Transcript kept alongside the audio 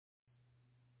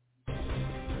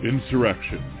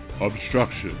insurrection,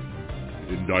 obstruction,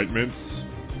 indictments,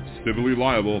 civilly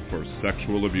liable for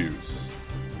sexual abuse.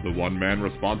 The one man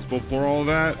responsible for all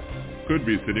that could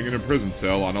be sitting in a prison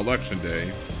cell on Election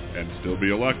Day and still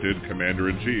be elected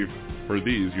Commander-in-Chief for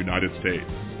these United States.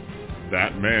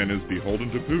 That man is beholden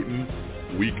to Putin,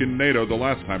 weakened NATO the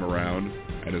last time around,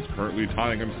 and is currently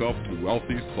tying himself to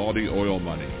wealthy Saudi oil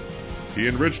money. He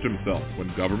enriched himself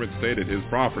when government stayed at his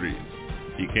properties.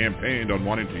 He campaigned on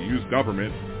wanting to use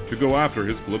government to go after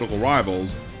his political rivals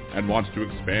and wants to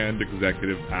expand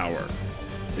executive power.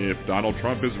 If Donald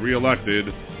Trump is reelected,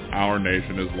 our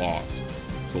nation is lost.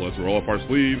 So let's roll up our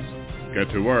sleeves, get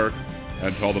to work,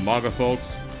 and tell the MAGA folks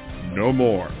no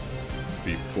more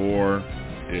before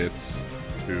it's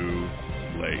too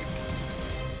late.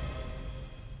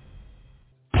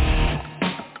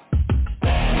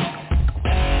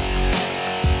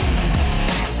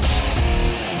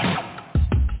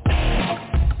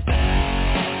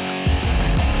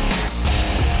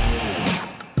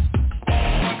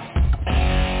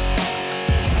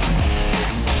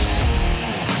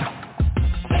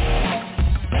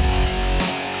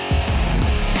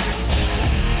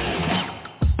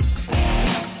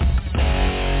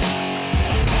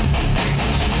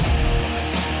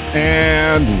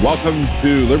 And welcome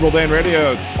to Liberal Dan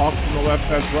Radio, Talk from the Left,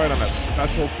 That's Right, on a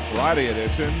special Friday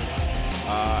edition,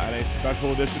 and a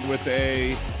special edition with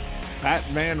a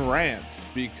Fat Man rant,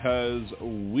 because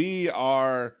we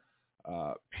are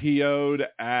PO'd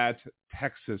at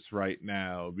Texas right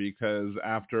now, because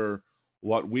after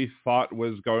what we thought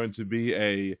was going to be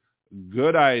a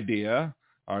good idea,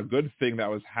 or a good thing that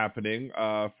was happening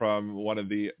from one of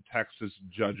the Texas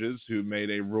judges who made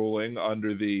a ruling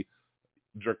under the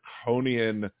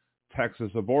draconian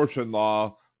Texas abortion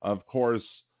law, of course,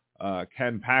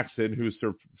 Ken Paxton, who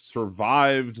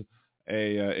survived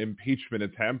a impeachment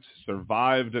attempt,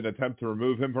 survived an attempt to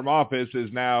remove him from office,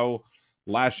 is now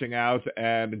lashing out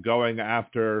and going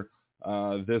after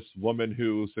this woman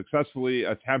who successfully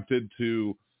attempted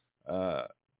to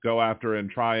go after and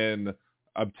try and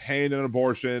obtain an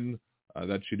abortion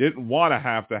that she didn't want to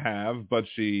have, but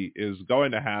she is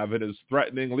going to have, and is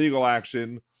threatening legal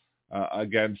action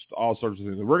against all sorts of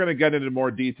things. We're going to get into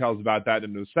more details about that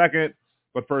in a second.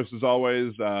 But first, as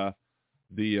always, to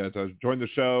join the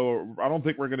show, I don't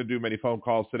think we're going to do many phone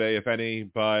calls today, if any,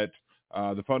 but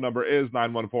the phone number is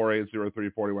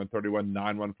 914-803-4131,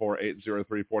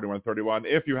 914-803-4131.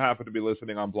 If you happen to be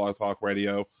listening on Blog Talk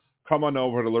Radio, come on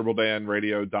over to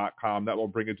liberaldanradio.com. That will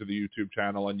bring you to the YouTube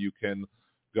channel, and you can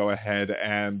go ahead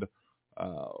and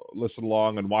listen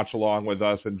along and watch along with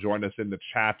us and join us in the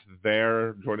chat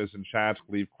there. Join us in chat,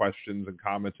 leave questions and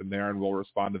comments in there, and we'll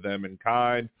respond to them in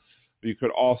kind. You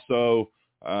could also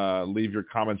leave your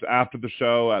comments after the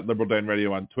show at Liberal Dan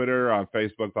Radio on Twitter, on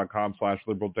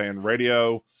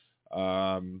Facebook.com/LiberalDanRadio,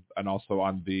 and also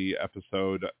on the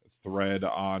episode thread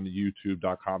on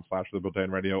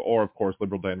YouTube.com/LiberalDanRadio, or of course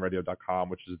LiberalDanRadio.com,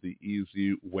 which is the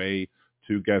easy way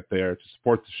to get there to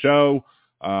support the show.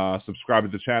 Subscribe to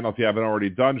the channel if you haven't already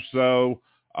done so.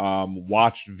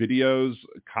 Watch videos,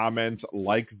 comment,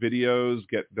 like videos,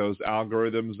 get those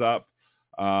algorithms up.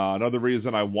 Another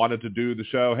reason I wanted to do the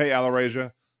show, hey,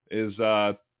 Alarasia, is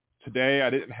today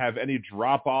I didn't have any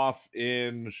drop-off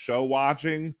in show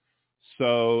watching.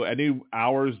 So any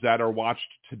hours that are watched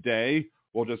today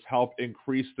will just help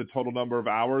increase the total number of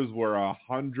hours. We're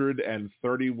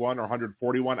 131 or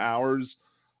 141 hours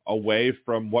away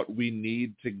from what we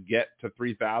need to get to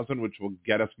 3,000, which will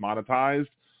get us monetized.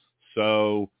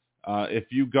 So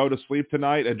if you go to sleep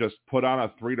tonight and just put on a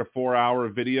 3 to 4 hour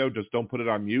video, just don't put it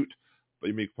on mute. But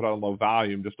you may put on low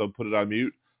volume, just don't put it on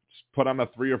mute. Just put on a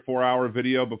 3 or 4 hour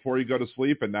video before you go to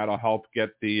sleep, and that'll help get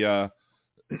the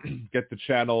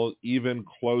channel even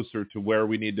closer to where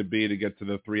we need to be to get to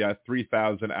the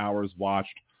 3,000 hours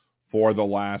watched for the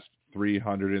last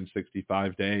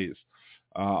 365 days.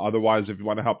 Otherwise, if you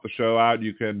want to help the show out,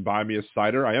 you can buy me a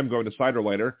cider. I am going to cider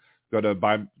later. Go to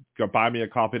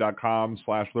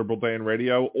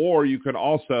buymeacoffee.com/LiberalDanRadio, or you can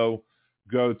also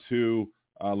go to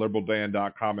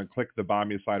LiberalDan.com and click the Buy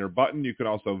Me a Cider button. You can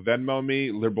also Venmo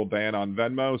me, Liberal Dan on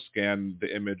Venmo, scan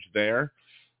the image there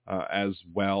as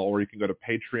well. Or you can go to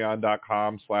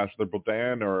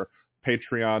Patreon.com/LiberalDan or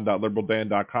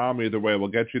Patreon.LiberalDan.com. Either way will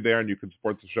get you there, and you can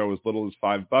support the show as little as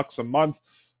 $5 a month.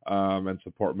 And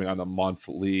support me on a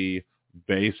monthly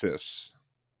basis.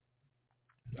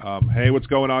 Hey, what's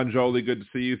going on, Jolie? Good to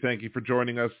see you. Thank you for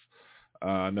joining us.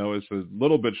 I know it's a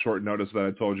little bit short notice that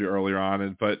I told you earlier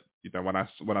on, but you know, when my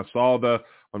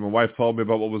wife told me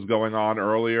about what was going on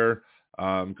earlier,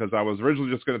 because I was originally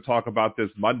just going to talk about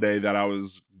this Monday, that I was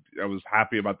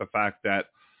happy about the fact that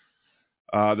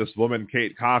this woman,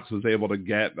 Kate Cox, was able to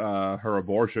get her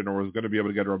abortion, or was going to be able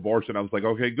to get her abortion. I was like,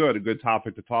 okay, good. A good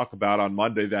topic to talk about on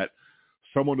Monday, that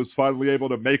someone was finally able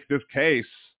to make this case.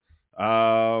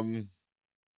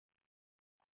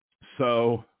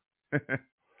 So,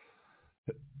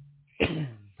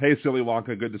 hey, Silly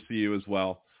Wonka, good to see you as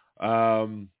well.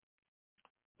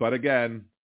 But again,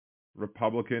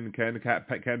 Republican Ken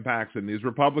Paxton, these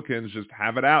Republicans just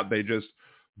have it out. They just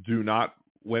do not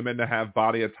women to have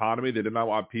body autonomy. They do not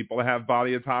want people to have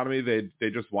body autonomy. They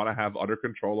just want to have utter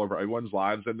control over everyone's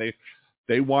lives, and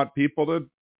they want people to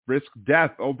risk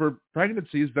death over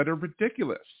pregnancies that are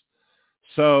ridiculous.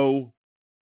 So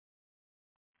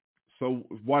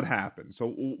what happened? So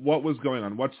what was going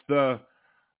on? What's the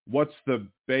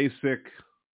basic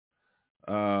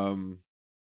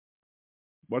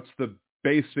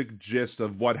gist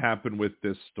of what happened with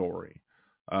this story?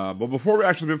 But before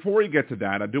we get to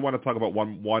that, I do want to talk about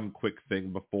one quick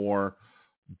thing before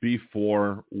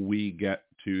we get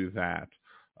to that.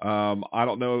 I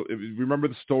don't know if you remember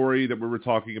the story that we were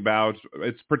talking about.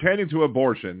 It's pertaining to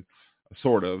abortion,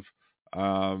 sort of.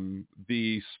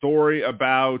 The story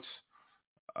about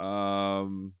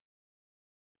the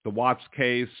Watts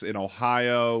case in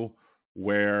Ohio,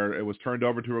 where it was turned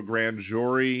over to a grand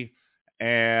jury,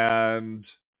 and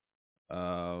they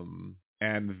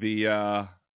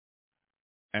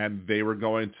were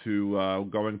going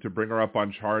to bring her up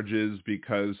on charges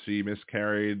because she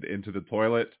miscarried into the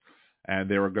toilet, and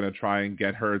they were going to try and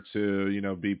get her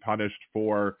to, be punished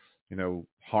for,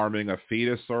 harming a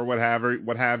fetus or what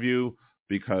have you,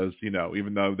 because,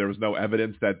 even though there was no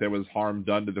evidence that there was harm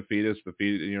done to the fetus,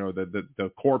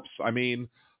 the corpse, the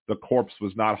corpse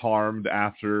was not harmed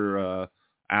after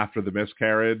the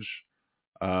miscarriage.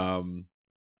 I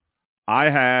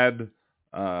had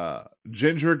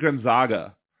Ginger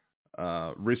Gonzaga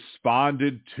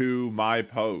responded to my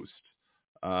post.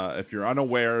 If you're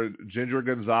unaware, Ginger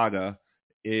Gonzaga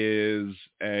is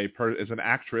an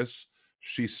actress.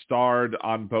 She starred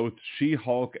on both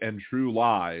She-Hulk and True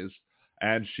Lies,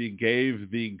 and she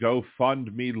gave the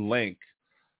GoFundMe link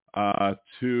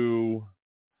to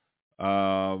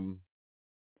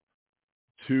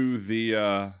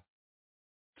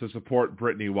support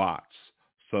Brittany Watts.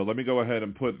 So let me go ahead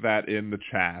and put that in the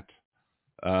chat.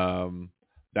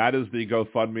 That is the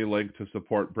GoFundMe link to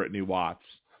support Brittany Watts.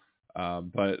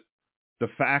 But the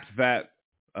fact that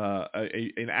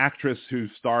an actress who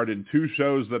starred in 2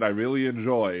 shows that I really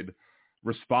enjoyed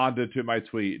responded to my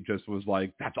tweet just was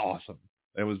like, that's awesome.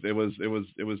 It was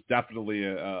definitely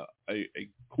a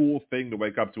cool thing to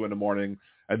wake up to in the morning.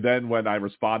 And then when I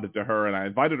responded to her and I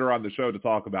invited her on the show to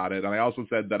talk about it, and I also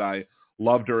said that I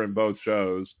loved her in both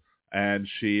shows, and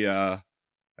she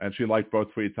liked both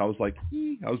tweets, I was like,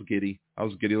 I was giddy. I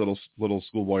was a giddy little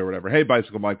schoolboy or whatever. Hey,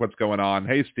 Bicycle Mike, what's going on?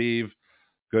 Hey, Steve,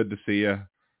 good to see you.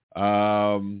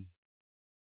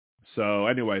 So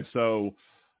anyway, so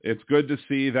it's good to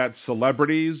see that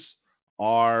celebrities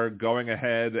are going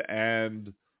ahead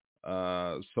and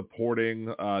supporting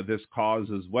this cause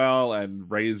as well, and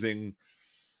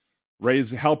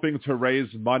helping to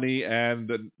raise money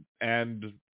and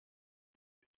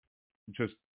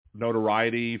just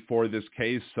notoriety for this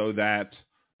case, so that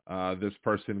this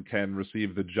person can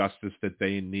receive the justice that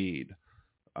they need.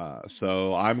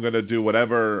 So I'm going to do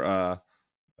whatever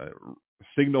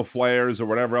signal flares or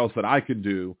whatever else that I can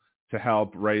do to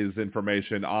help raise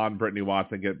information on Brittany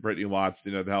Watts and get Brittany Watts,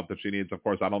 the help that she needs. Of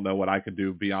course, I don't know what I can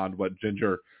do beyond what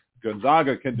Ginger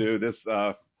Gonzaga can do, this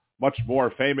much more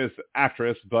famous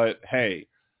actress, but hey,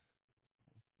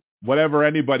 whatever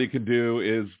anybody can do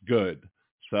is good.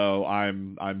 So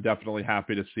I'm definitely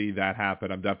happy to see that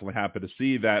happen. I'm definitely happy to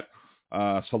see that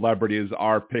celebrities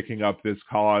are picking up this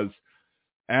cause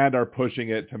and are pushing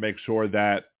it to make sure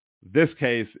that this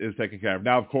case is taken care of.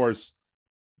 Now, of course,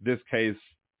 this case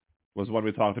was one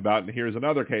we talked about, and here's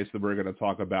another case that we're going to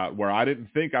talk about where I didn't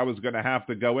think I was going to have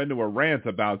to go into a rant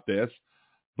about this,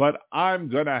 but I'm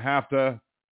going to have to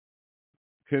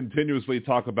continuously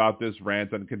talk about this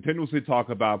rant and continuously talk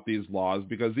about these laws,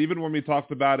 because even when we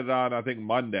talked about it on, I think,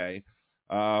 Monday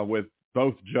with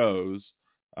both Joes,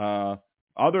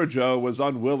 other Joe was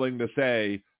unwilling to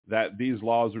say that these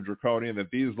laws were draconian,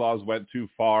 that these laws went too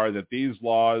far, that these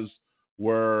laws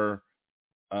were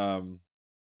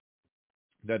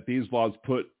that these laws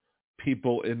put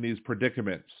people in these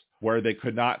predicaments where they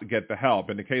could not get the help.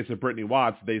 In the case of Brittany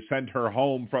Watts, they sent her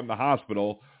home from the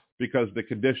hospital because the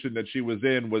condition that she was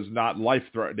in was not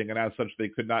life-threatening, and as such, they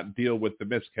could not deal with the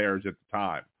miscarriage at the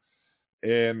time.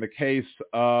 In the case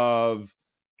of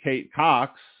Kate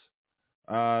Cox,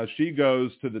 she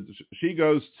goes to the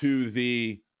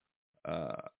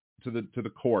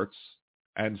courts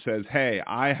and says, hey,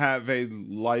 I have a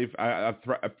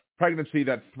pregnancy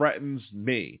that threatens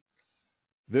me.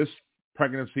 This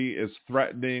pregnancy is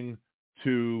threatening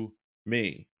to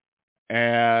me.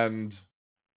 And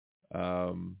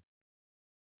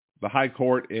the high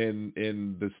court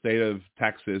in the state of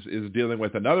Texas is dealing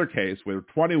with another case where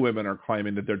 20 women are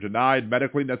claiming that they're denied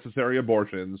medically necessary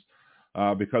abortions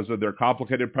because of their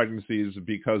complicated pregnancies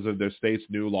because of their state's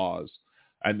new laws.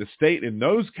 And the state in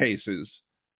those cases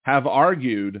have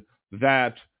argued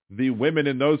that the women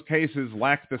in those cases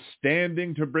lack the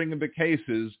standing to bring in the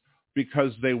cases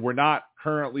because they are not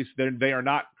currently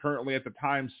at the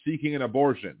time seeking an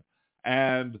abortion.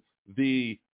 And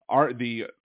the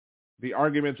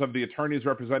arguments of the attorneys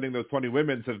representing those 20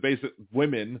 women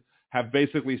have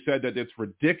basically said that it's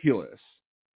ridiculous.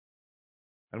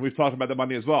 And we've talked about the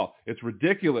money as well. It's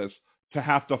ridiculous to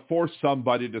have to force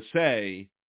somebody to say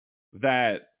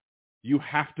that you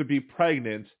have to be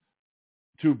pregnant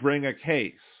to bring a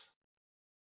case.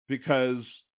 Because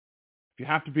if you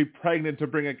have to be pregnant to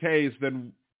bring a case,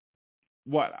 then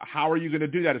what? How are you going to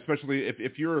do that? Especially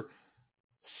if you're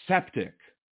septic.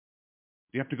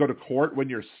 You have to go to court when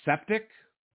you're septic.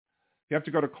 You have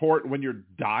to go to court when you're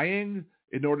dying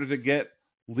in order to get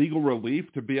legal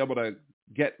relief, to be able to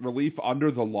get relief under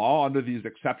the law, under these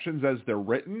exceptions as they're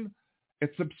written.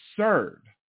 It's absurd.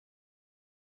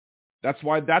 That's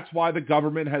why the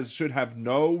government should have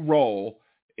no role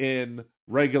in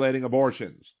regulating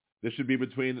abortions. This should be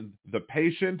between the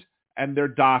patient and their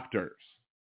doctors.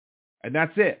 And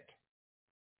that's it.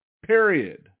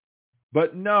 Period.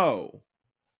 But no,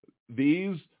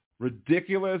 these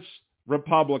ridiculous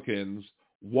Republicans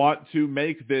want to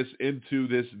make this into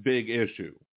this big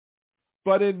issue.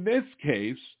 But in this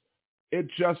case, it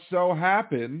just so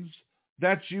happens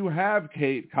that you have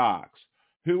Kate Cox,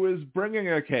 who is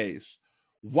bringing a case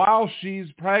while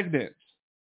she's pregnant.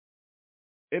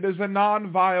 It is a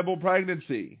non-viable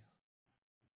pregnancy.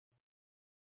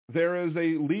 There is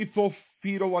a lethal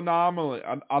fetal anomaly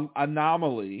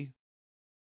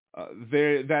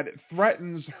that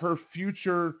threatens her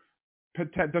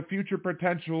the future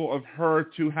potential of her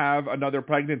to have another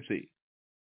pregnancy.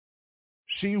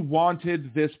 She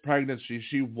wanted this pregnancy.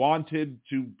 She wanted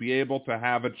to be able to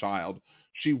have a child.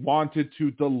 She wanted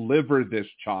to deliver this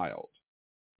child.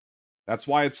 That's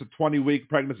why it's a 20-week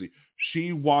pregnancy.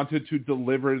 She wanted to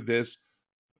deliver to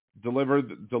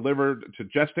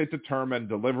gestate the term and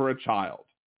deliver a child.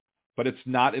 But it's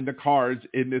not in the cards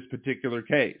in this particular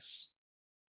case.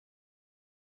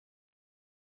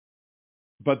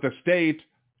 But the state,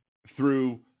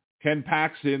 through Ken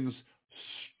Paxton's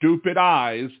stupid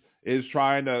eyes, is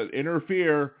trying to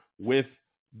interfere with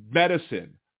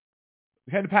medicine.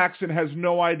 Ken Paxton has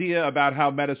no idea about how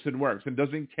medicine works and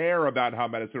doesn't care about how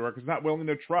medicine works. He's not willing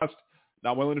to trust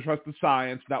the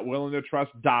science, not willing to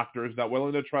trust doctors, not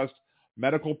willing to trust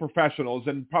medical professionals,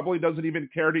 and probably doesn't even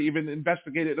care to even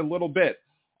investigate it a little bit.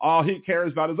 All he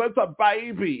cares about is it's a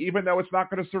baby, even though it's not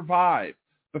going to survive.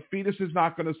 The fetus is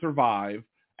not going to survive.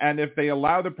 And if they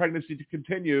allow the pregnancy to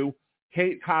continue,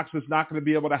 Kate Cox is not going to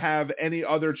be able to have any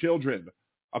other children,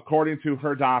 according to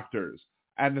her doctors.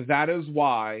 And that is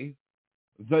why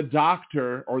the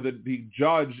doctor or the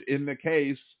judge in the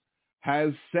case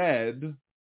has said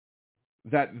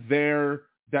that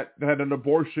an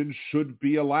abortion should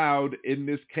be allowed in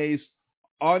this case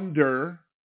under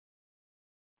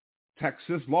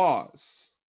Texas laws,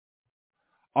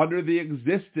 under the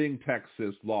existing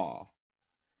Texas law.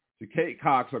 Kate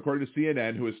Cox, according to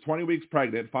CNN, who is 20 weeks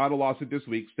pregnant, filed a lawsuit this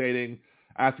week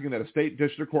asking that a state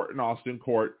district court in Austin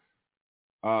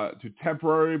to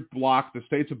temporarily block the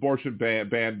state's abortion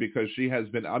ban because she has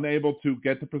been unable to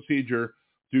get the procedure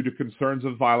due to concerns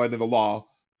of violating the law.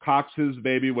 Cox's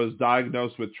baby was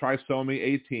diagnosed with trisomy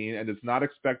 18 and is not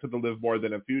expected to live more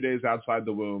than a few days outside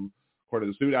the womb.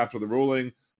 According to the suit, after the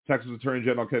ruling, Texas Attorney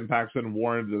General Ken Paxton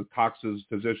warned the Cox's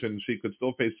physician she could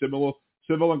still face civil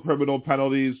and criminal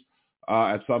penalties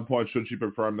at some point should she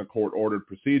perform the court-ordered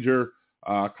procedure.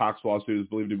 Cox lawsuit is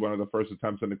believed to be one of the first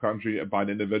attempts in the country by an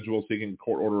individual seeking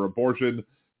court-order abortion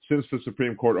since the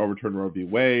Supreme Court overturned Roe v.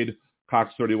 Wade.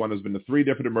 Cox, 31, has been to 3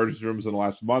 different emergency rooms in the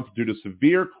last month due to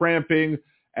severe cramping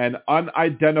and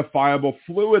unidentifiable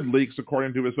fluid leaks,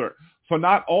 according to his search. So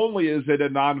not only is it a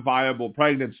non-viable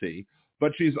pregnancy,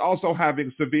 but she's also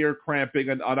having severe cramping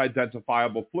and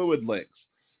unidentifiable fluid leaks.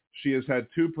 She has had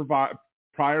 2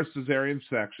 prior cesarean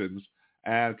sections,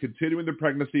 and continuing the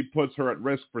pregnancy puts her at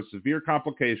risk for severe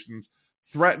complications,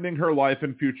 threatening her life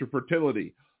and future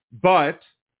fertility. But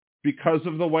because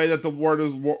of the way that the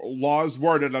law is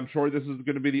worded, I'm sure this is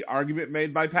going to be the argument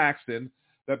made by Paxton,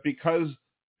 that because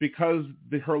because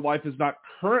her life is not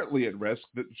currently at risk,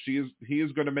 that he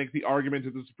is going to make the argument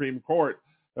to the Supreme Court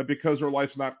that because her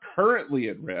life's not currently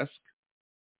at risk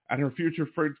and her future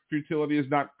fertility is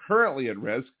not currently at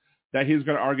risk, that he's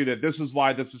going to argue that this is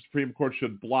why the Supreme Court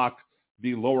should block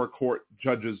the lower court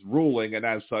judge's ruling and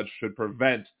as such should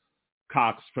prevent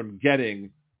Cox from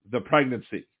getting the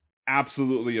pregnancy.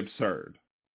 Absolutely absurd.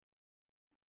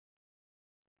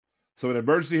 So in an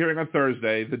emergency hearing on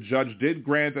Thursday, the judge did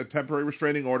grant a temporary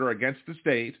restraining order against the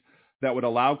state that would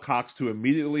allow Cox to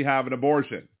immediately have an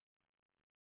abortion.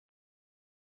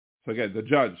 So again,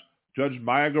 Judge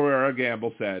Maya Guerrera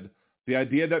Gamble said, the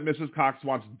idea that Mrs. Cox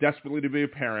wants desperately to be a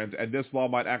parent and this law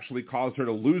might actually cause her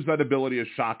to lose that ability is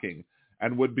shocking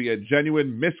and would be a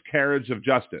genuine miscarriage of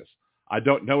justice. I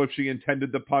don't know if she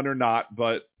intended the pun or not,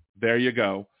 but there you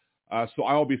go. So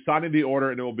I will be signing the order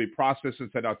and it will be processed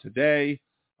and sent out today.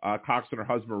 Cox and her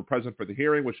husband were present for the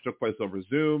hearing, which took place over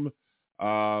Zoom,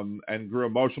 and grew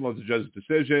emotional at the judge's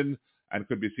decision and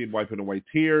could be seen wiping away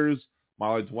tears.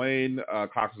 Molly Duane,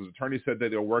 Cox's attorney, said that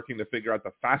they were working to figure out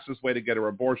the fastest way to get her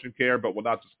abortion care, but will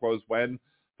not disclose when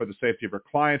for the safety of her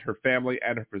client, her family,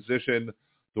 and her physician.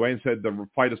 Duane said the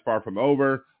fight is far from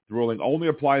over. The ruling only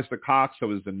applies to Cox,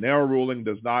 so the narrow ruling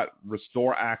does not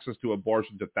restore access to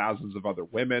abortion to thousands of other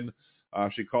women.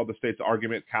 She called the state's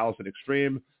argument callous and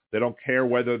extreme. They don't care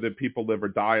whether the people live or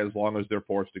die as long as they're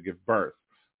forced to give birth,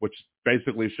 which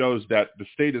basically shows that the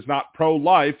state is not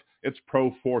pro-life, it's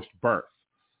pro-forced birth.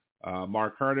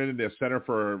 Mark Hernan, the Center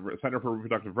for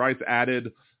Reproductive Rights,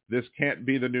 added, this can't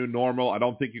be the new normal. I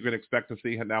don't think you can expect to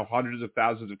see now hundreds of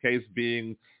thousands of cases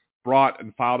being brought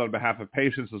and filed on behalf of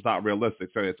patients is not realistic.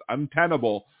 So it's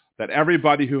untenable that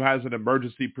everybody who has an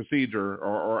emergency procedure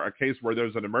or a case where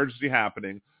there's an emergency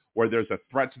happening, where there's a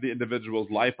threat to the individual's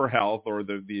life or health or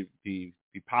the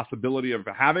possibility of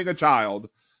having a child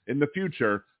in the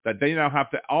future, that they now have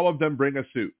to, all of them bring a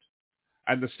suit.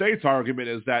 And the state's argument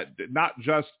is that not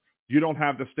just you don't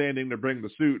have the standing to bring the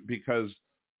suit because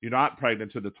you're not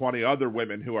pregnant to the 20 other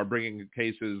women who are bringing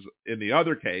cases in the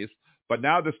other case, but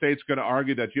now the state's going to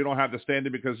argue that you don't have the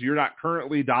standing because you're not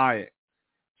currently dying.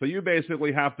 So you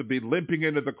basically have to be limping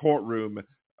into the courtroom,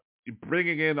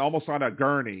 bringing in almost on a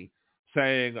gurney,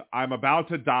 saying, I'm about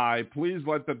to die. Please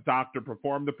let the doctor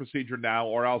perform the procedure now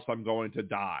or else I'm going to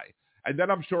die. And then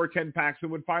I'm sure Ken Paxton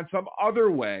would find some other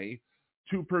way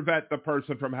to prevent the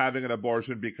person from having an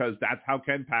abortion, because that's how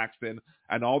Ken Paxton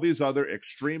and all these other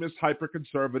extremist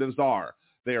hyper-conservatives are.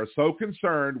 They are so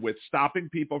concerned with stopping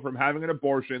people from having an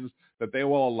abortion that they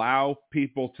will allow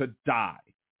people to die.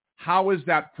 How is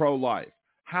that pro-life?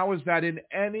 How is that in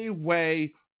any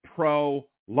way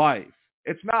pro-life?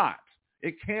 It's not.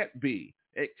 It can't be.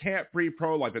 It can't be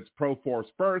pro-life. It's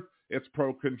pro-forced birth. It's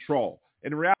pro-control.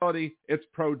 In reality, it's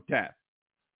pro-death.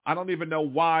 I don't even know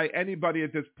why anybody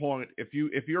at this point, if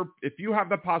you have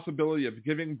the possibility of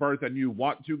giving birth and you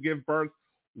want to give birth,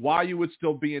 why you would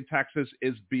still be in Texas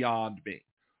is beyond me.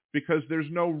 Because there's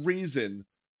no reason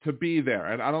to be there.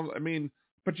 And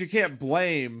but you can't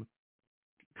blame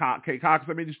Cox.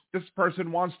 I mean, this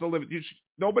person wants to live.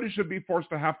 Nobody should be forced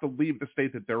to have to leave the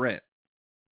state that they're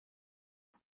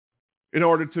in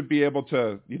order to be able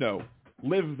to,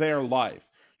 live their life.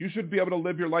 You should be able to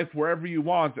live your life wherever you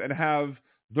want and have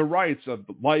the rights of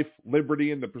life,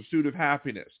 liberty, and the pursuit of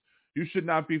happiness. You should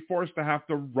not be forced to have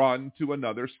to run to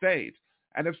another state.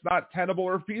 And it's not tenable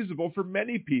or feasible for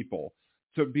many people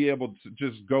to be able to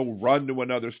just go run to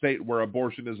another state where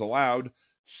abortion is allowed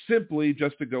simply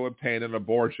just to go obtain an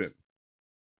abortion.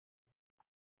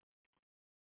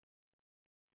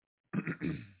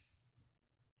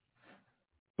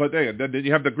 But then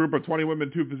you have the group of 20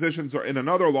 women, 2 physicians are in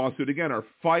another lawsuit, again, are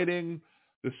fighting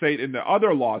the state in the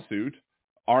other lawsuit,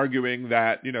 arguing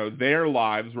that, their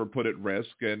lives were put at risk.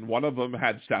 And one of them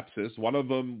had sepsis. One of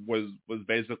them was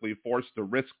basically forced to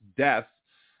risk death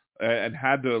and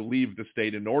had to leave the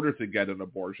state in order to get an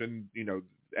abortion,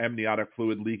 amniotic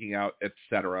fluid leaking out,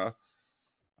 etc.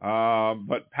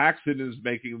 But Paxton is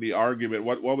making the argument.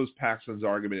 What was Paxton's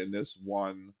argument in this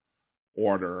one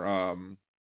order?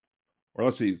 Or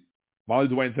let's see. Molly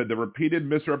Duane said the repeated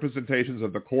misrepresentations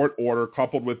of the court order,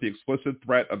 coupled with the explicit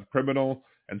threat of criminal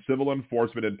and civil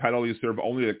enforcement and penalties, serve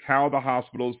only to cow the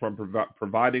hospitals from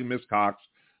providing Ms. Cox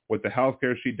with the health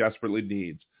care she desperately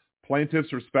needs.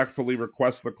 Plaintiffs respectfully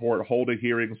request the court hold a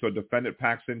hearing so defendant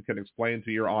Paxton can explain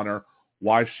to your honor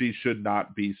why she should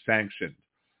not be sanctioned.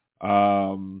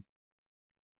 And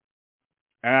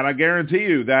I guarantee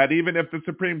you that even if the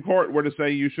Supreme Court were to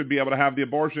say you should be able to have the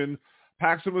abortion,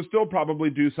 Paxton would still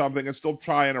probably do something and still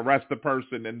try and arrest the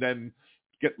person and then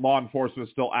get law enforcement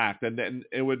to still act, and then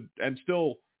it would, and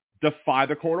still defy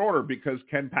the court order, because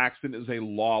Ken Paxton is a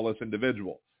lawless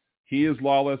individual. He is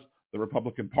lawless. The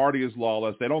Republican Party is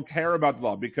lawless. They don't care about the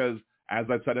law because, as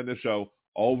I've said in the show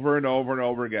over and over and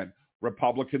over again,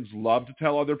 Republicans love to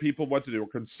tell other people what to do.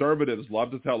 Conservatives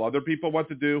love to tell other people what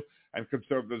to do, and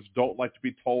conservatives don't like to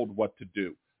be told what to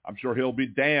do. I'm sure he'll be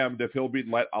damned if he'll be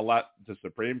let the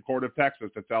Supreme Court of Texas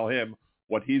to tell him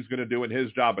what he's going to do in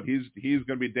his job, but he's going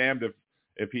to be damned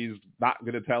if he's not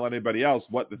going to tell anybody else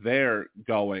what they're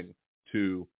going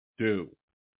to do.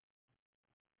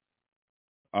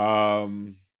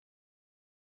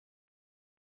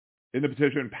 In the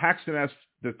petition, Paxton asked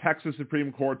the Texas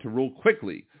Supreme Court to rule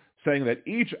quickly, saying that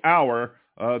each hour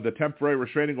the temporary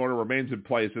restraining order remains in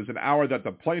place is an hour that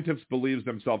the plaintiffs believes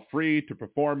themselves free to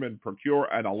perform and procure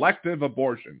an elective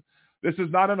abortion. This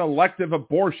is not an elective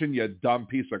abortion, you dumb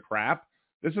piece of crap.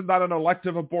 This is not an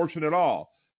elective abortion at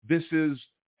all. This is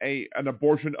an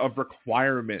abortion of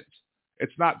requirement.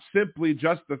 It's not simply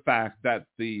just the fact that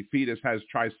the fetus has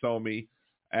trisomy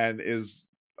and is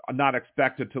not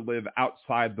expected to live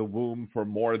outside the womb for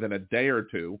more than a day or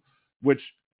two, which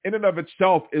in and of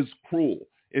itself is cruel.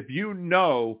 If you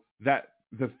know that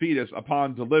the fetus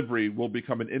upon delivery will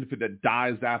become an infant that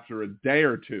dies after a day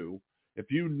or two,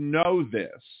 if you know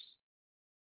this,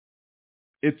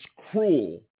 it's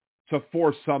cruel to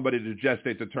force somebody to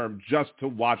gestate the term just to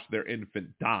watch their infant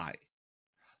die.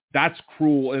 That's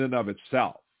cruel in and of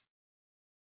itself.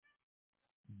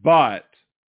 But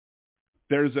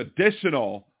there's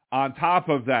additional, on top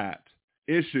of that,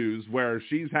 issues where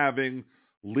she's having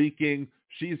leaking,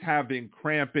 she's having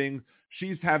cramping,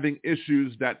 she's having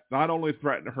issues that not only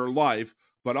threaten her life,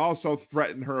 but also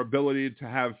threaten her ability to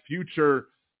have future,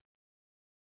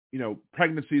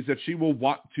 pregnancies that she will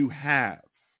want to have.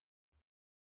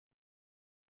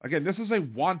 Again, this is a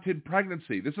wanted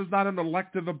pregnancy. This is not an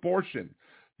elective abortion.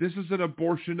 This is an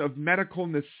abortion of medical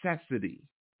necessity.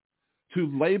 To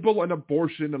label an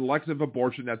abortion an elective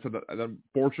abortion that's an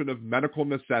abortion of medical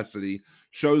necessity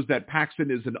shows that Paxton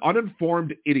is an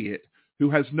uninformed idiot who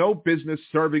has no business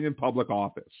serving in public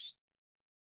office.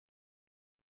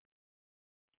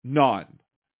 None.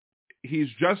 He's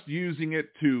just using it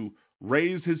to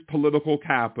raise his political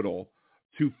capital,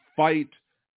 to fight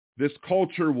this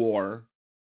culture war,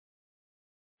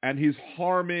 and he's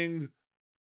harming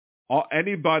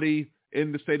anybody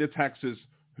in the state of Texas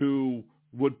who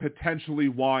would potentially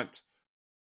want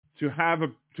to have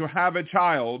a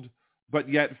child, but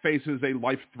yet faces a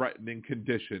life-threatening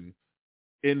condition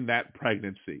in that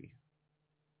pregnancy.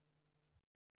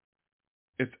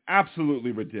 It's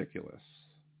absolutely ridiculous.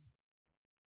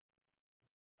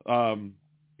 Paxton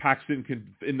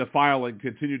in the filing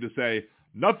continued to say,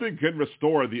 nothing can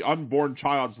restore the unborn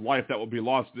child's life that will be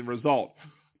lost in result.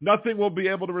 Nothing will be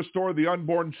able to restore the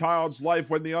unborn child's life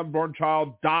when the unborn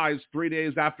child dies 3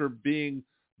 days after being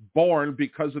born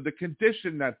because of the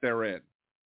condition that they're in.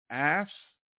 Ass.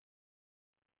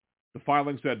 The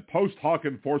filing said, post hoc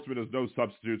enforcement is no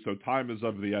substitute, so time is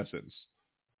of the essence.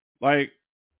 But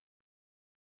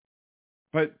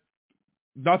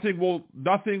nothing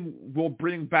will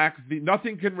bring back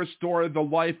nothing can restore the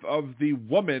life of the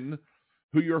woman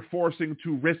who you're forcing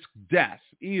to risk death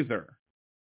either.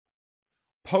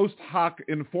 Post hoc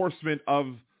enforcement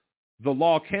of the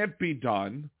law can't be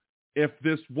done if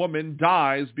this woman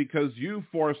dies because you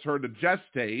forced her to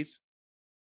gestate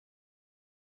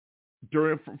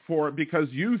because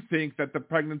you think that the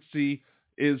pregnancy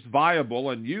is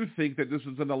viable and you think that this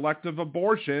is an elective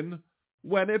abortion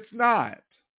when it's not.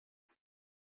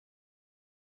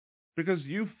 Because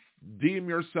you deem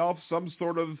yourself some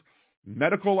sort of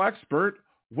medical expert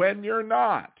when you're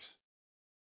not.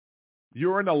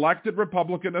 You're an elected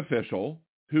Republican official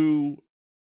who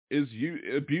is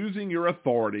abusing your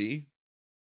authority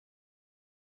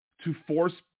to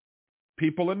force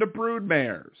people into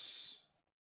broodmares.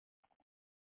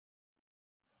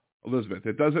 Elizabeth,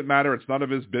 it doesn't matter. It's none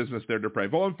of his business they're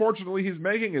depraved. Well, unfortunately, he's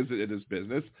making it his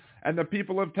business, and the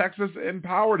people of Texas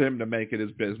empowered him to make it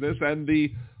his business.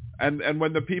 And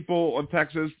when the people of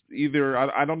Texas either,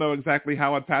 I don't know exactly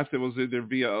how it passed, it was either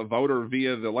via a vote or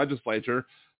via the legislature,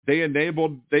 they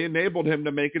enabled him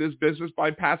to make it his business by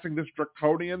passing this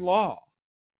draconian law.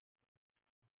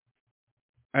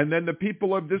 And then the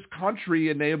people of this country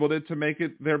enabled it to make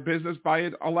it their business by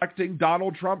electing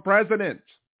Donald Trump president.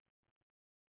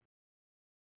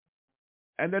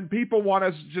 And then people want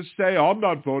to just say, oh, I'm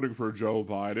not voting for Joe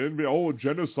Biden. Oh,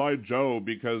 genocide Joe,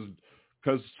 because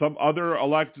some other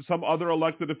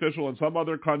elected official in some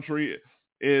other country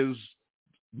is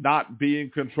not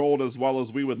being controlled as well as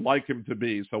we would like him to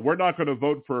be. So we're not going to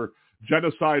vote for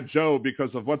genocide Joe because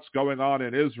of what's going on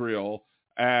in Israel.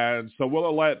 And so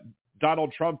we'll let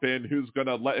Donald Trump in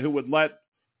who would let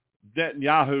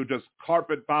Netanyahu just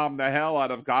carpet bomb the hell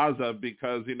out of Gaza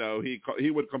because,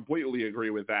 he would completely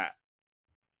agree with that.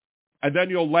 And then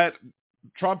you'll let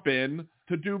Trump in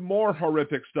to do more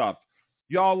horrific stuff.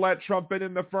 Y'all let Trump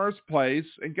in the first place,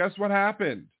 and guess what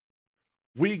happened?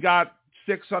 We got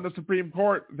 6 on the Supreme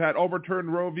Court that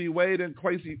overturned Roe v. Wade and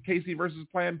Casey versus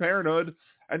Planned Parenthood,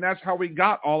 and that's how we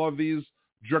got all of these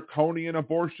draconian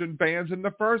abortion bans in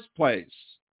the first place.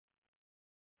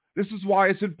 This is why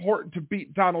it's important to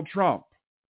beat Donald Trump.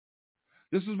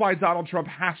 This is why Donald Trump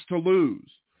has to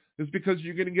lose. It's because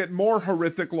you're going to get more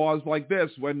horrific laws like this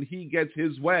when he gets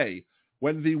his way,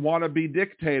 when the wannabe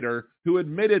dictator who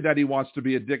admitted that he wants to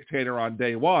be a dictator on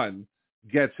day one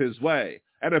gets his way.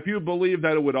 And if you believe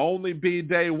that it would only be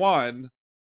day one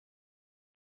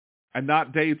and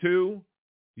not day 2,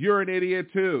 you're an idiot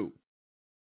too.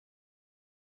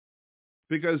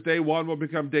 Because day 1 will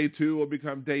become day 2, will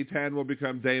become day 10, will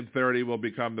become day 30, will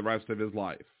become the rest of his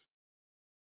life.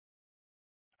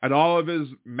 And all of his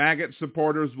maggot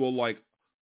supporters will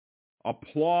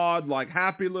applaud like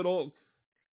happy little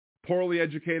poorly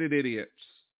educated idiots.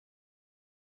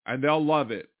 And they'll love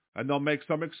it. And they'll make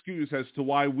some excuse as to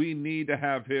why we need to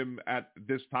have him at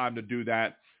this time to do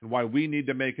that and why we need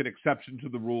to make an exception to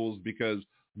the rules because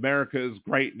America is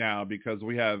great now because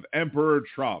we have Emperor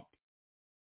Trump.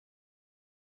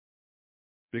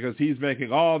 Because he's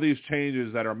making all these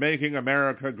changes that are making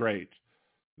America great.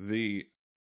 No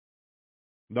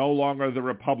longer the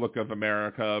Republic of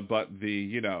America, but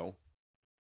the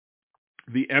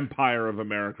Empire of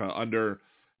America under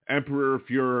Emperor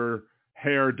Fuhrer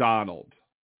Herr Donald.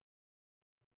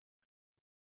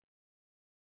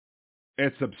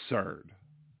 It's absurd.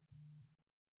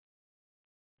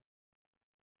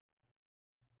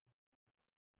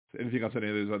 Anything else? Any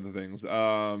of these other things?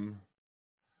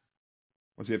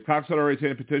 Let's see. If Cox had already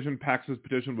taken a petition, Pax's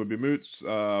petition would be moot.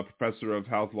 Professor of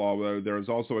health law. There is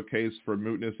also a case for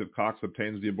mootness if Cox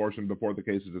obtains the abortion before the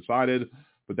case is decided,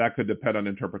 but that could depend on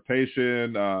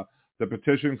interpretation. The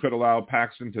petition could allow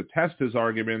Paxton to test his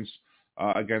arguments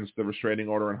against the restraining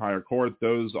order in higher court.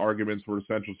 Those arguments were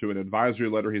essential to an advisory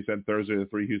letter he sent Thursday to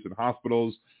 3 Houston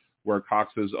hospitals, where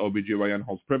Cox's OBGYN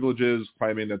holds privileges,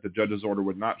 claiming that the judge's order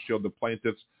would not shield the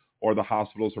plaintiffs or the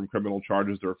hospitals from criminal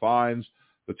charges or fines.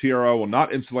 The TRO will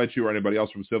not insulate you or anybody else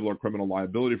from civil or criminal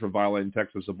liability for violating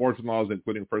Texas abortion laws,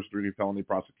 including first-degree felony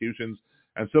prosecutions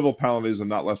and civil penalties of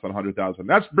not less than $100,000.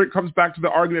 That comes back to the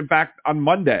argument back on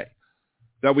Monday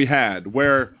that we had,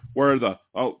 where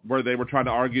they were trying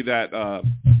to argue that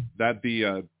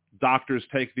the doctors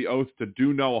take the oath to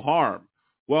do no harm.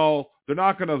 Well, they're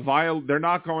not going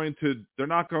to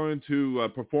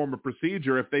perform a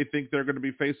procedure if they think they're going to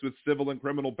be faced with civil and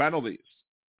criminal penalties.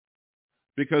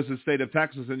 Because the state of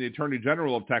Texas and the Attorney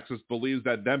General of Texas believes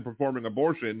that them performing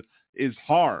abortion is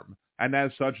harm. And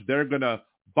as such, they're going to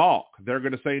balk. They're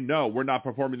going to say, no, we're not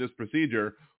performing this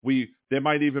procedure. They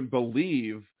might even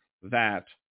believe that,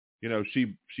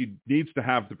 she needs to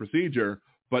have the procedure,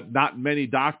 but not many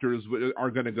doctors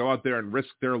are going to go out there and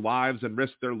risk their lives and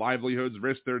risk their livelihoods,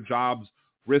 risk their jobs,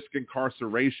 risk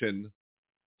incarceration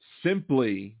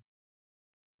simply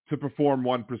to perform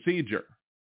one procedure.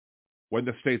 When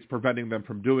the state's preventing them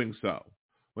from doing so,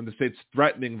 when the state's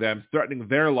threatening them, threatening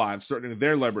their lives, threatening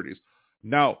their liberties.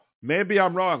 Now, maybe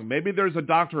I'm wrong. Maybe there's a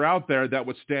doctor out there that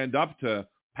would stand up to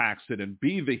Paxton and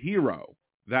be the hero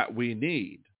that we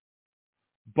need.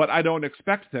 But I don't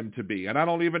expect them to be. And I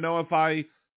don't even know if I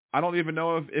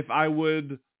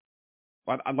would,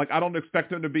 I don't expect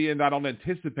them to be, and I don't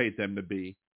anticipate them to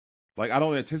be. I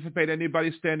don't anticipate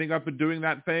anybody standing up and doing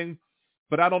that thing.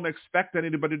 But I don't expect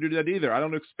anybody to do that either. I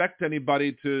don't expect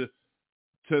anybody to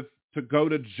go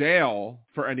to jail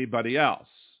for anybody else.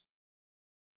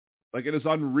 It is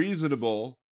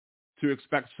unreasonable to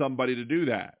expect somebody to do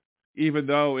that, even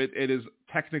though it is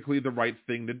technically the right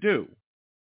thing to do.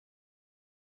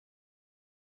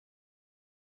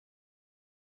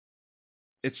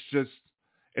 It's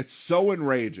so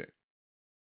enraging.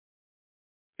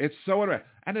 It's so enraging.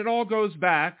 And it all goes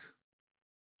back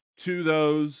to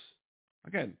those.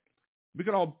 Again, we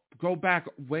can all go back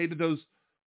way to those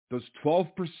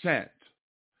 12%,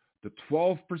 the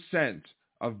 12%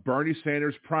 of Bernie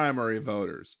Sanders primary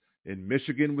voters in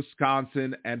Michigan,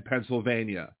 Wisconsin, and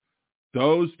Pennsylvania.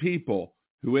 Those people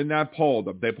who in that poll,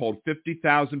 they polled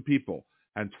 50,000 people,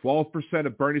 and 12%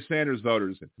 of Bernie Sanders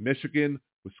voters in Michigan,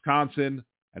 Wisconsin,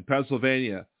 and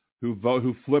Pennsylvania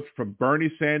who flipped from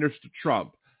Bernie Sanders to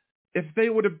Trump. If they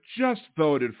would have just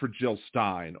voted for Jill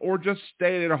Stein or just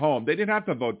stayed at home, they didn't have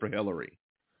to vote for Hillary.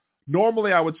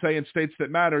 Normally, I would say in states that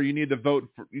matter, you need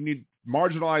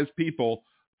marginalized people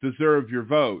deserve your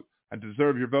vote. and to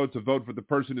deserve your vote, to vote for the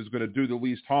person who's going to do the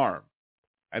least harm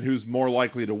and who's more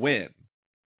likely to win.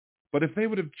 But if they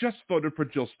would have just voted for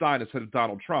Jill Stein instead of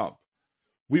Donald Trump,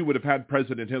 we would have had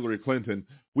President Hillary Clinton.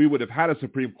 We would have had a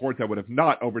Supreme Court that would have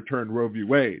not overturned Roe v.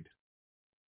 Wade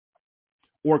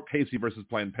or Casey versus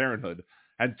Planned Parenthood.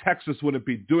 And Texas wouldn't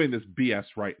be doing this BS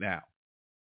right now.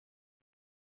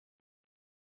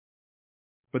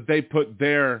 But they put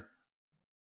their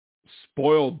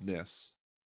spoiledness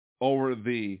over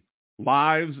the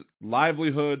lives,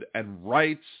 livelihood, and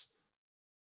rights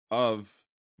of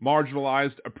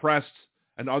marginalized, oppressed,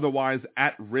 and otherwise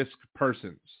at-risk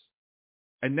persons.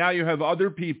 And now you have other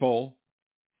people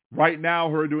right now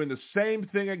who are doing the same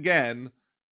thing again,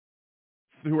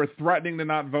 who are threatening to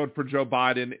not vote for Joe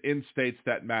Biden in states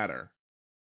that matter.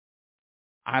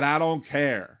 And I don't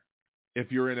care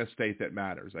if you're in a state that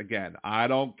matters. Again, I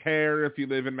don't care if you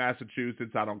live in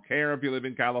Massachusetts. I don't care if you live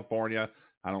in California.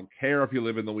 I don't care if you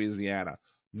live in Louisiana.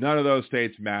 None of those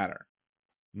states matter.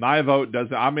 My vote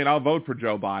doesn't, I'll vote for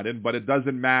Joe Biden, but it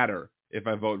doesn't matter if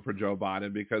I vote for Joe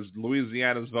Biden because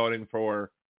Louisiana's voting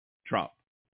for Trump.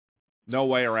 No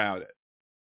way around it.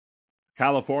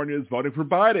 California is voting for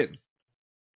Biden.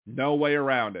 No way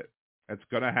around it. It's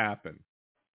going to happen.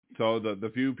 So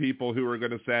the few people who are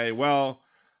going to say, well,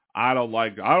 I don't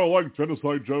like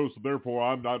Genocide Joe, so therefore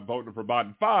I'm not voting for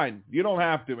Biden. Fine. You don't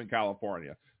have to in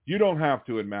California. You don't have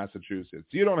to in Massachusetts.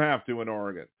 You don't have to in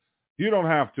Oregon. You don't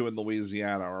have to in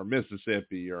Louisiana or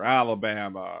Mississippi or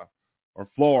Alabama or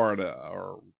Florida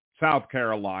or South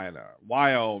Carolina,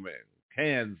 Wyoming,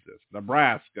 Kansas,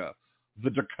 Nebraska, the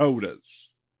Dakotas.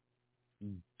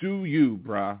 Do you,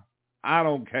 bruh? I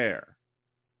don't care.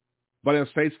 But in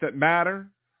states that matter,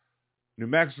 New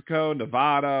Mexico,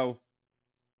 Nevada,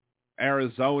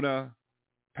 Arizona,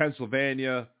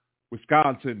 Pennsylvania,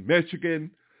 Wisconsin,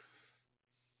 Michigan,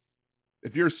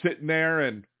 if you're sitting there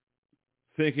and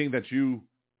thinking that you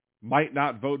might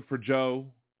not vote for Joe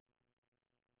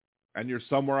and you're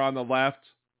somewhere on the left,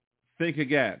 think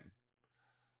again,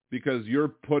 because you're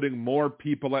putting more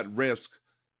people at risk,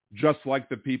 just like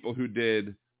the people who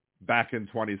did back in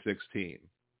 2016.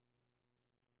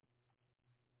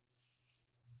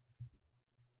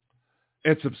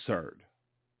 It's absurd.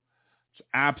 It's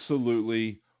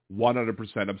absolutely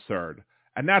 100% absurd.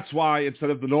 And that's why instead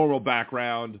of the normal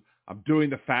background, I'm doing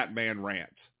the fat man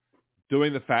rant.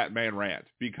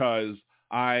 Because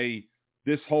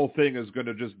this whole thing is going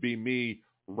to just be me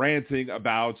ranting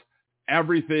about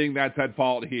everything that's at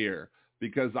fault here.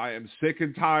 Because I am sick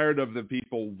and tired of the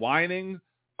people whining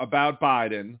about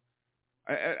Biden.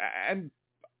 And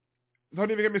don't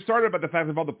even get me started about the fact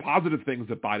of all the positive things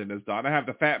that Biden has done. I have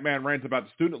the fat man rant about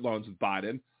the student loans with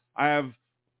Biden. I have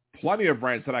plenty of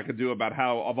rants that I could do about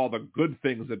of all the good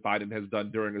things that Biden has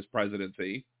done during his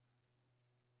presidency.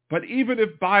 But even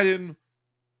if Biden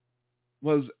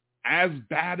was as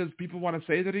bad as people want to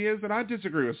say that he is, and I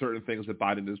disagree with certain things that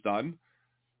Biden has done,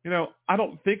 I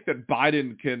don't think that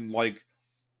Biden can,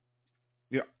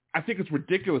 I think it's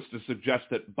ridiculous to suggest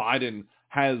that Biden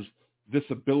has this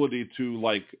ability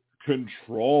to,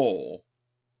 control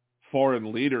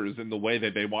foreign leaders in the way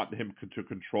that they want him to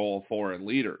control foreign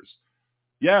leaders.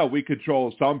 Yeah, we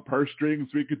control some purse strings.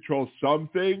 We control some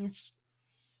things.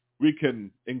 We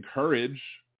can encourage.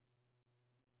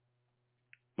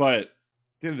 But at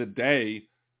the end of the day,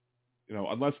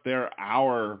 unless they're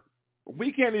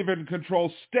we can't even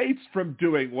control states from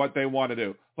doing what they want to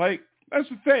do. That's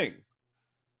the thing.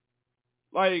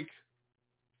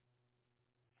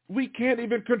 We can't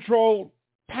even control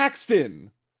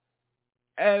Paxton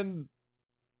and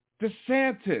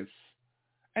DeSantis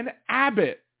and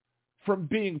Abbott from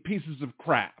being pieces of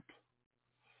crap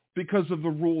because of the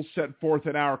rules set forth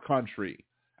in our country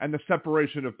and the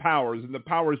separation of powers and the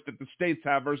powers that the states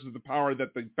have versus the power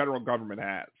that the federal government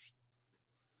has.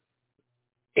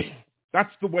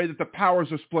 That's the way that the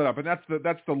powers are split up, and that's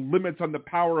the limits on the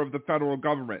power of the federal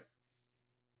government.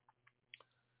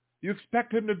 You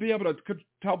expect him to be able to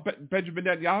tell Benjamin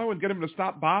Netanyahu and get him to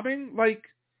stop bombing?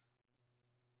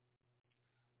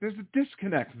 There's a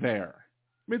disconnect there.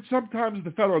 I mean, sometimes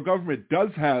the federal government does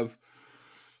have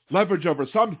leverage over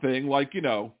something,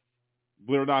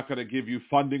 we're not going to give you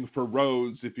funding for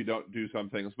roads if you don't do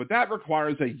some things. But that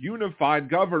requires a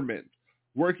unified government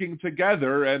working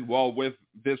together, and, with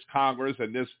this Congress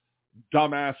and this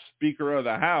dumbass Speaker of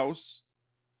the House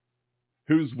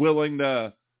who's willing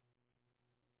to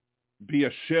be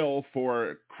a shill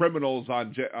for criminals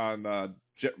on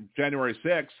January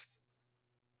 6th,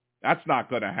 that's not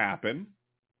going to happen.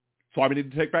 So we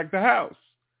need to take back the House.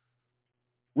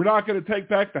 We're not going to take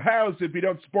back the House if you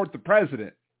don't support the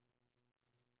president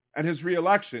and his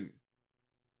reelection.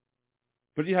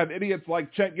 But you have idiots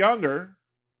like Chet Younger,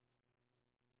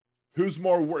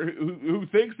 who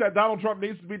thinks that Donald Trump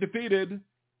needs to be defeated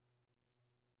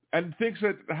and thinks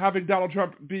that having Donald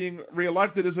Trump being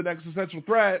reelected is an existential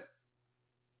threat,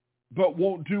 but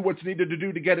won't do what's needed to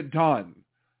do to get it done.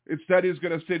 Instead, he's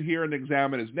going to sit here and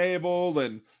examine his navel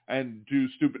and do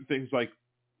stupid things like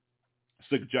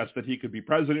suggest that he could be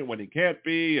president when he can't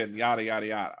be, and yada, yada,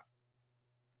 yada.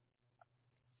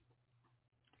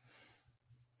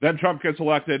 Then Trump gets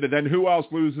elected, and then who else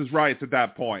loses rights at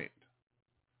that point?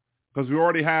 Because we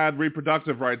already had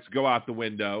reproductive rights go out the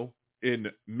window in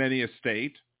many a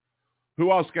state.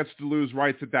 Who else gets to lose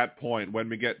rights at that point when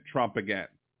we get Trump again?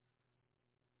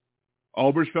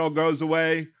 Obergefell goes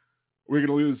away. We're going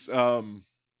to lose. Are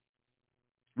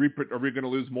we going to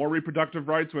lose more reproductive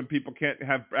rights when people can't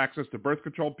have access to birth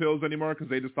control pills anymore because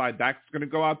they decide that's going to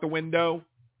go out the window?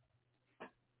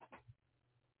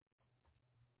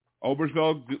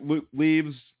 Obergefell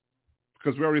leaves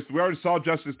because we already saw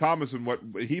Justice Thomas and what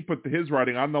he put his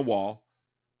writing on the wall.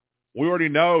 We already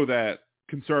know that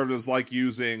conservatives like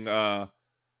using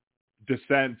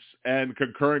dissents and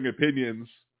concurring opinions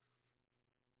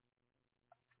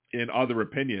in other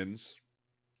opinions.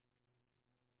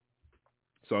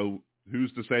 So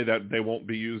who's to say that they won't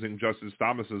be using Justice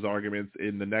Thomas's arguments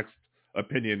in the next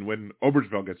opinion when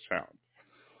Obergefell gets challenged?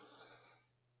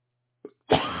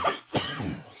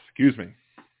 Excuse me.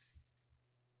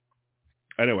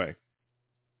 Anyway,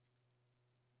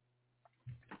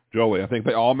 Jolie, I think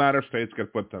they all matter. States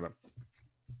get flipped in them.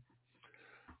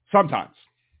 Sometimes.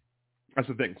 That's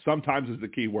the thing. Sometimes is the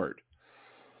key word.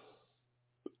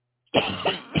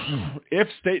 If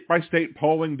state-by-state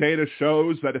polling data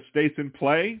shows that a state's in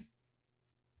play,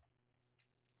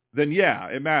 then yeah,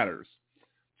 it matters.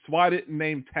 That's why I didn't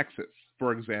name Texas,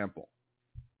 for example.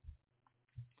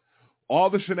 All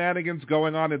the shenanigans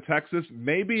going on in Texas,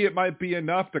 maybe it might be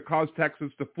enough to cause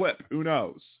Texas to flip. Who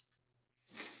knows?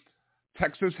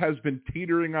 Texas has been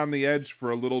teetering on the edge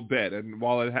for a little bit, and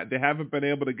while they haven't been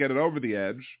able to get it over the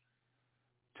edge,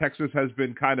 Texas has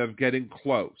been kind of getting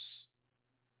close.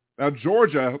 Now,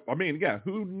 Georgia, I mean, yeah,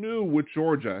 who knew with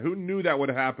Georgia? Who knew that would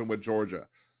happen with Georgia?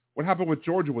 What happened with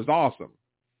Georgia was awesome.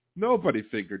 Nobody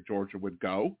figured Georgia would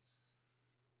go.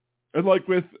 And like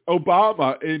with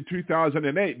Obama in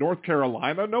 2008, North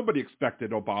Carolina, nobody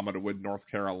expected Obama to win North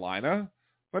Carolina,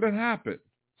 but it happened.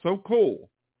 So cool.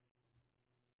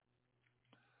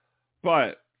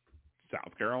 But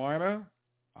South Carolina,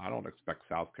 I don't expect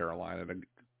South Carolina to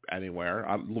anywhere.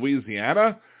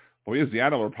 Louisiana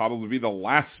will probably be the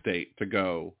last state to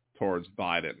go towards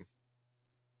Biden.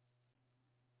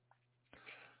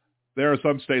 There are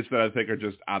some states that I think are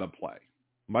just out of play.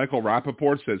 Michael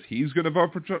Rappaport says he's going to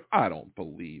vote for Trump. I don't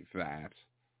believe that.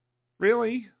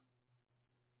 Really?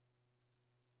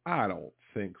 I don't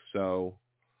think so.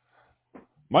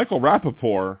 Michael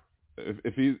Rappaport,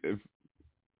 if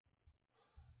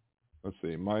let's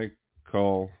see,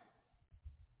 Michael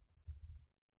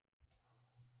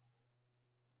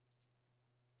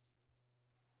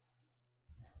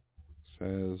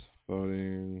says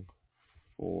voting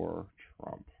for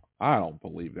Trump. I don't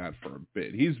believe that for a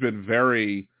bit. He's been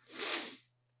very,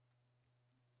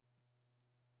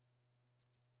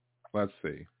 let's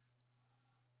see.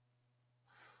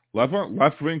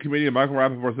 Left-wing comedian Michael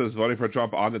Rappaport says voting for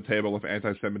Trump on the table if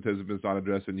anti-Semitism is not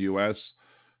addressed in the U.S.,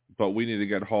 but we need to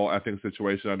get whole effing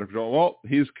situation under control.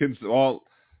 Well,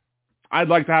 I'd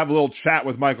like to have a little chat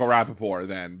with Michael Rappaport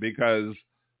then, because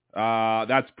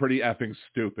that's pretty effing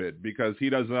stupid, because he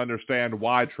doesn't understand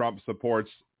why Trump supports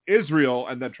Israel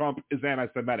and that Trump is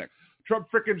anti-Semitic. Trump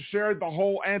freaking shared the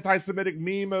whole anti-Semitic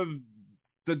meme of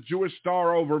the Jewish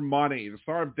star over money, the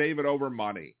Star of David over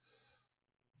money.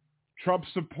 Trump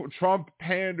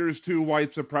panders to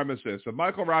white supremacists. If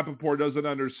Michael Rappaport doesn't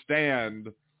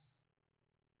understand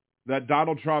that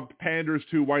Donald Trump panders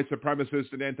to white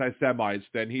supremacists and anti-Semites,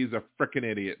 then he's a freaking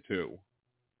idiot too.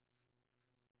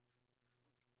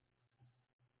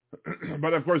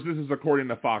 But of course, this is according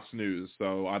to Fox News,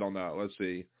 so I don't know. Let's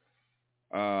see.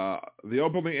 The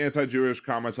openly anti-Jewish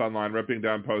comments online, ripping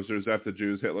down posters, F the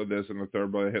Jews, Hitler this, and the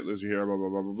third, Hitler's here, blah, blah,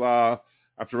 blah, blah, blah.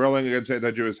 After railing against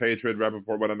anti-Jewish hatred,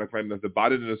 Rappaport went on to claim that the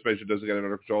Biden administration doesn't get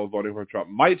under control, voting for Trump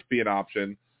might be an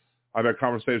option. I've had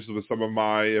conversations with some of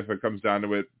my, if it comes down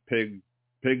to it, pig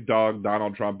dog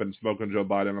Donald Trump and smoking Joe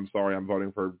Biden. I'm sorry, I'm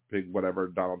voting for pig whatever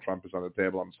Donald Trump is on the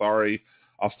table. I'm sorry.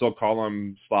 I'll still call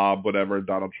him slob, whatever,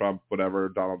 Donald Trump, but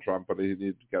he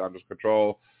needs to get under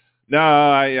control. No,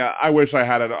 I wish I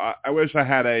had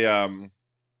an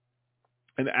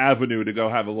avenue to go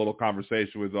have a little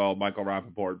conversation with Michael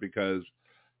Rappaport, because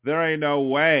there ain't no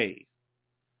way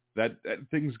that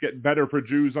things get better for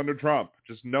Jews under Trump.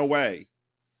 Just no way.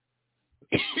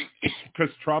 Because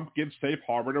Trump gives safe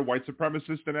harbor to white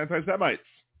supremacists and anti-Semites.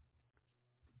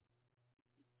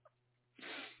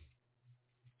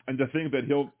 And to think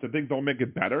they'll make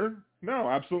it better? No,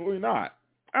 absolutely not.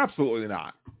 Absolutely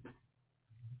not.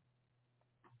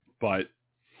 But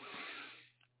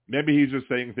maybe he's just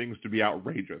saying things to be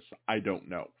outrageous. I don't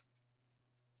know.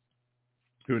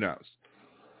 Who knows?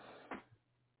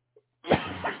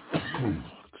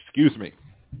 Excuse me.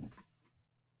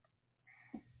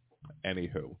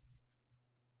 Anywho.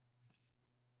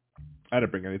 I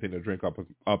didn't bring anything to drink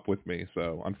up with me,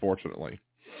 so unfortunately.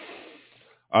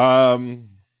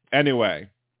 Anyway.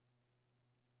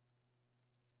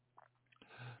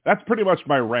 That's pretty much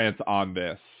my rant on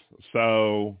this.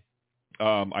 So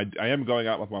I am going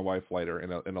out with my wife later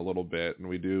in a little bit, and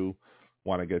we do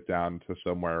want to get down to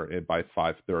somewhere by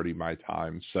 5:30 my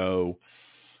time. So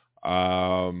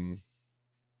I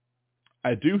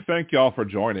do thank y'all for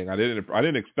joining. I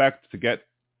didn't expect to get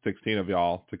 16 of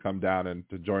y'all to come down and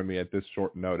to join me at this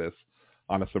short notice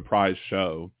on a surprise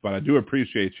show, but I do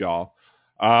appreciate y'all.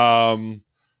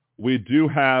 We do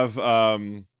have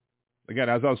again,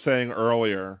 as I was saying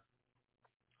earlier,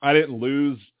 I didn't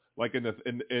lose like in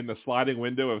the sliding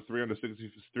window of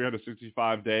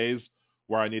 365 days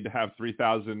where I need to have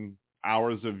 3,000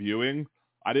 hours of viewing.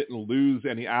 I didn't lose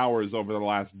any hours over the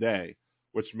last day,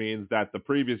 which means that the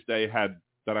previous day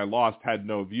that I lost had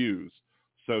no views.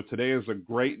 So today is a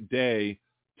great day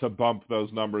to bump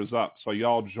those numbers up. So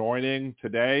y'all joining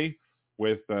today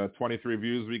with 23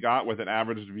 views we got with an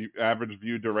average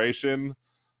view duration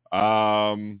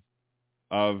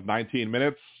of 19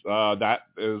 minutes. That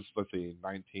is, let's see,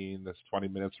 19, that's 20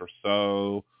 minutes or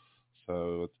so.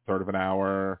 So it's a third of an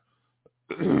hour.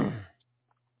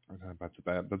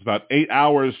 That's about 8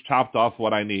 hours chopped off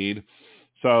what I need.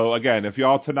 So again, if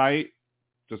y'all tonight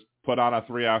just put on a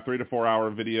 3 to 4 hour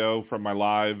video from my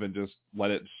live and just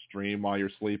let it stream while you're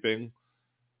sleeping,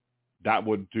 that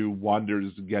would do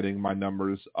wonders getting my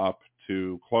numbers up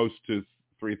to close to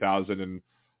 3,000. And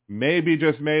maybe,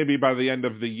 just maybe, by the end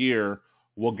of the year,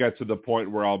 we'll get to the point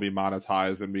where I'll be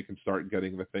monetized and we can start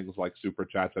getting the things like super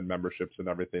chats and memberships and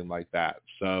everything like that.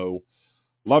 So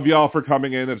love y'all for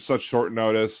coming in at such short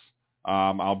notice.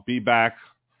 I'll be back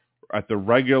at the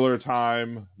regular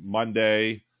time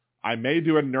Monday. I may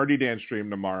do a Nerdy Dance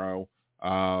stream tomorrow,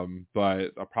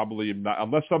 but I'll probably not,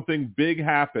 unless something big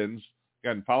happens.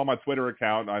 Again, follow my Twitter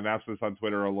account. I announced this on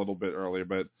Twitter a little bit earlier,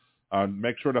 but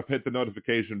make sure to hit the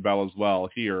notification bell as well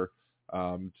here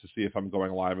to see if I'm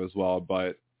going live as well.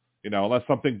 But, unless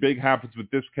something big happens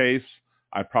with this case,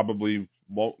 I probably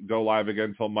won't go live again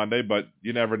until Monday, but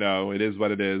you never know. It is what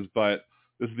it is. But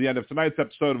this is the end of tonight's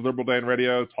episode of Liberal Dan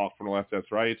Radio, Talk from the Left,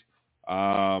 That's Right.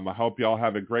 I hope y'all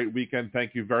have a great weekend.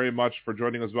 Thank you very much for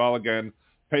joining as well. Again,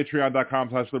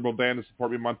 patreon.com/liberaldan to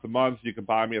support me month to month. You can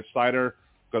buy me a cider.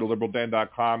 Go to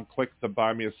liberaldan.com, click the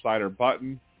Buy Me a Cider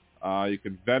button. You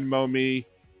can Venmo me,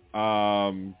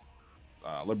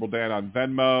 Liberal Dan on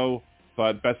Venmo.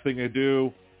 But best thing to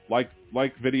do, like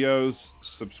videos,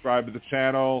 subscribe to the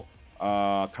channel,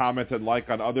 comment and like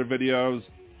on other videos,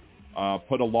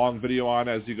 put a long video on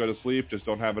as you go to sleep. Just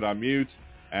don't have it on mute,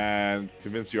 and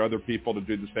convince your other people to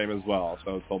do the same as well.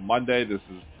 So until Monday, this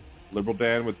is Liberal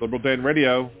Dan with Liberal Dan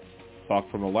Radio.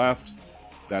 Talk from the left.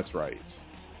 That's right.